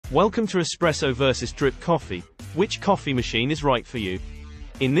Welcome to Espresso versus drip coffee. Which coffee machine is right for you?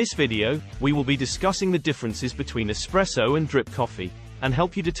 In this video, we will be discussing the differences between espresso and drip coffee, and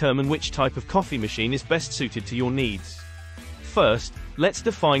help you determine which type of coffee machine is best suited to your needs. First, let's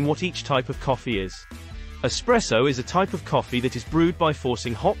define what each type of coffee is. Espresso is a type of coffee that is brewed by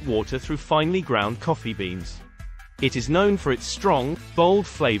forcing hot water through finely ground coffee beans. It is known for its strong, bold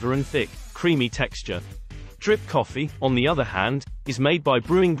flavor and thick, creamy texture. Drip coffee, on the other hand, is made by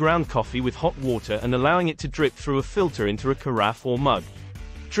brewing ground coffee with hot water and allowing it to drip through a filter into a carafe or mug.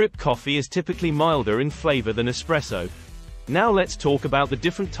 Drip coffee is typically milder in flavor than espresso. Now let's talk about the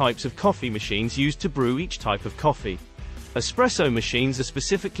different types of coffee machines used to brew each type of coffee. Espresso machines are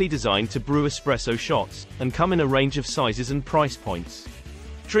specifically designed to brew espresso shots, and come in a range of sizes and price points.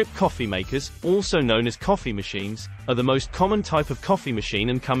 Drip coffee makers, also known as coffee machines, are the most common type of coffee machine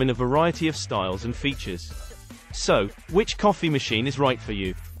and come in a variety of styles and features. So, which coffee machine is right for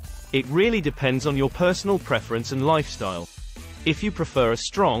you? It really depends on your personal preference and lifestyle. If you prefer a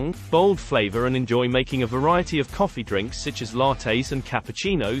strong, bold flavor and enjoy making a variety of coffee drinks such as lattes and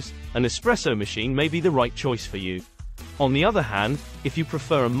cappuccinos, an espresso machine may be the right choice for you. On the other hand, if you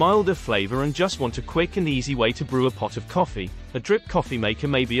prefer a milder flavor and just want a quick and easy way to brew a pot of coffee, a drip coffee maker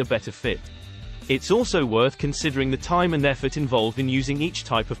may be a better fit. It's also worth considering the time and effort involved in using each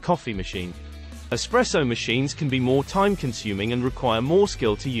type of coffee machine. Espresso machines can be more time-consuming and require more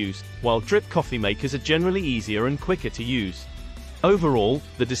skill to use, while drip coffee makers are generally easier and quicker to use. Overall,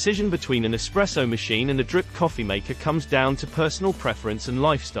 the decision between an espresso machine and a drip coffee maker comes down to personal preference and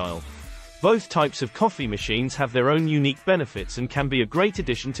lifestyle. Both types of coffee machines have their own unique benefits and can be a great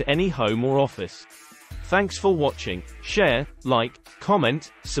addition to any home or office. Thanks for watching. Share, like,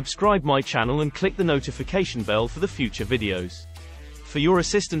 comment, subscribe my channel and click the notification bell for the future videos. For your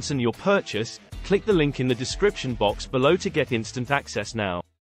assistance and your purchase, click the link in the description box below to get instant access now.